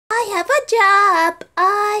have a job.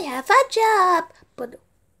 I have a job. But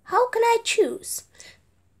how can I choose?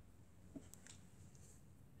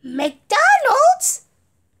 McDonald's?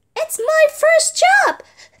 It's my first job.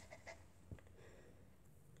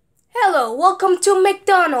 Hello, welcome to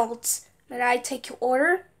McDonald's. May I take your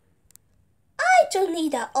order? I don't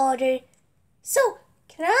need an order. So,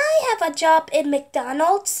 can I have a job in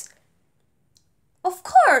McDonald's? Of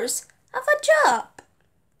course, have a job.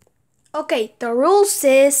 Okay, the rule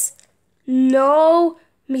says no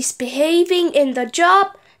misbehaving in the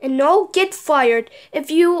job and no get fired.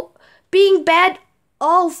 If you being bad,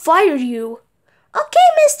 I'll fire you. Okay,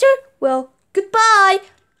 mister. Well, goodbye.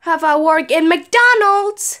 Have a work in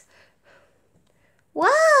McDonald's.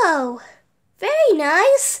 Wow, very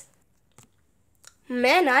nice.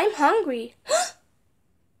 Man, I'm hungry.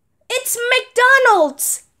 It's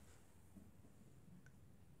McDonald's.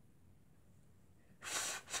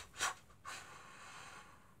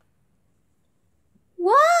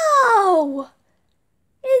 Wow,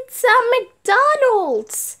 it's a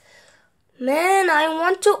McDonald's. Man, I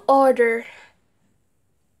want to order.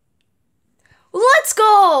 Let's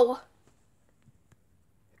go.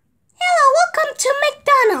 Hello, welcome to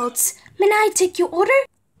McDonald's. May I take your order?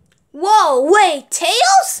 Whoa, wait,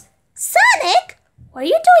 Tails? Sonic, what are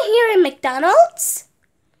you doing here in McDonald's?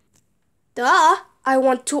 Duh, I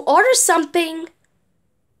want to order something.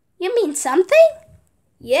 You mean something?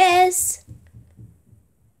 Yes.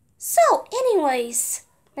 So, anyways,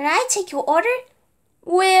 may I take your order?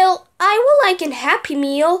 Well, I would like a Happy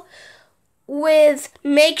Meal with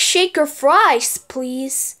shaker fries,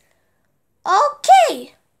 please.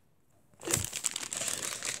 Okay.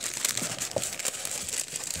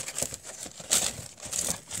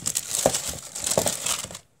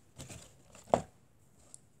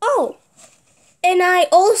 Oh, and I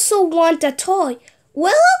also want a toy.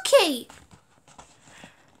 Well, okay.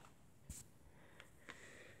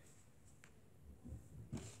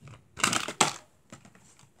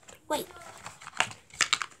 Wait.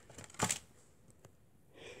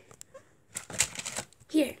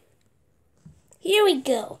 Here we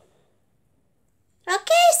go.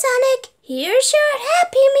 Okay, Sonic, here's your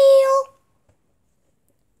Happy Meal.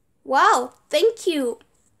 Wow, thank you.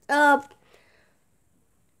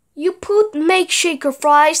 You put shaker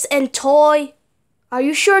fries and toy. Are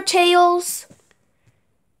you sure, Tails?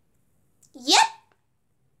 Yep.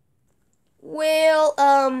 Well,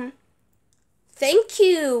 thank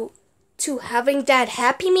you to having that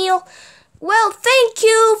Happy Meal. Well, thank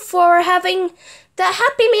you for having the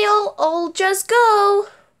Happy Meal. I'll just go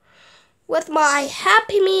with my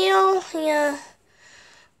Happy Meal. Yeah.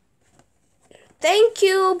 Thank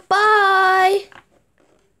you. Bye.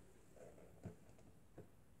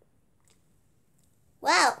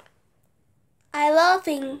 Wow. I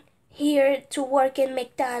loving here to work in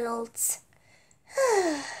McDonald's.